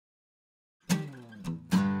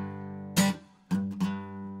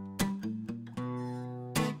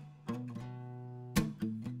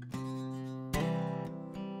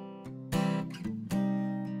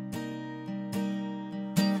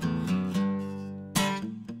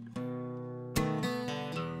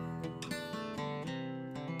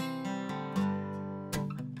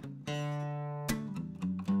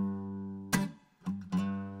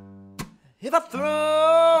If I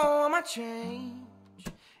throw my change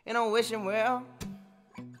in a wishing well,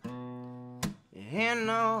 and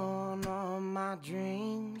none of my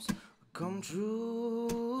dreams come true.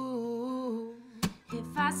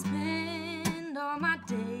 If I spend all my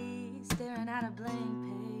days staring at a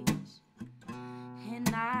blank page, and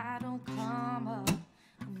I don't come up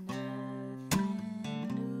with nothing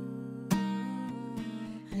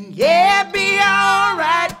new, Yeah, be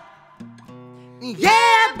alright.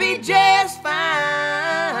 Yeah, be just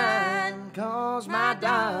fine. 'Cause my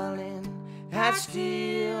darling, I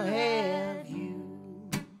still have you.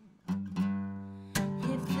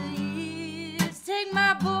 if the years take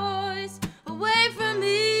my voice away from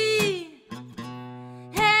me,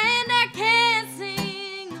 and I can't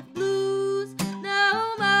sing the blues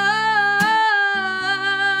no more,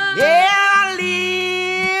 Yeah, I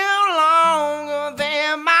live longer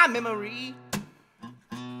than my memory.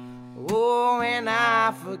 Oh, and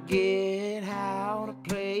I forget how to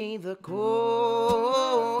play the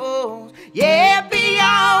chords. Yeah, be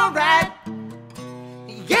alright.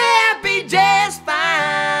 Yeah, be just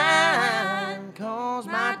fine. 'Cause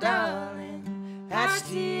my darling, I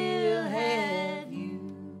still have you.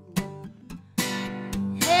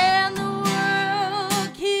 and the world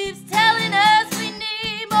keeps telling us we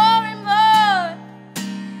need more and more.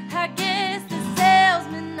 I guess the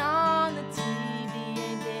salesman on the TV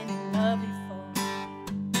ain't been in love before.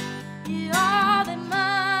 All the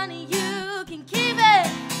money you can keep it,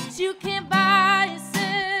 but you can't buy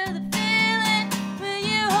yourself the feeling when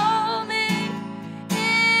you hold me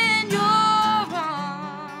in your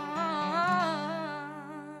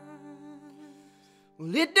arms.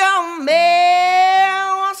 Well, it don't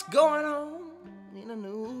matter what's going on in the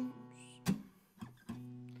news.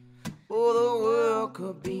 Oh, the world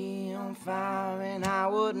could be on fire and I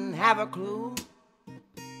wouldn't have a clue.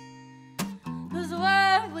 'Cause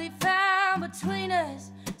what we found between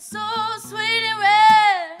us, so sweet and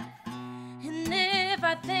rare. And if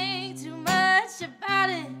I think too much about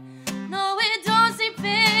it, no, it don't seem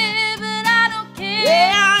fair, but I don't care.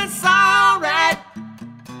 Yeah, it's alright.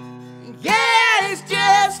 Yeah, it's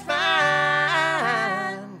just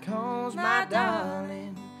fine. 'Cause my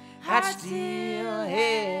darling, I still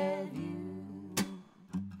have you.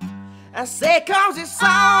 I say 'cause it's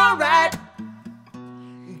alright.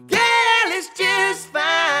 Girl, it's just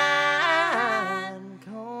fine.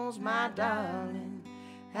 'Cause my darling,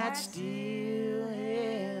 I still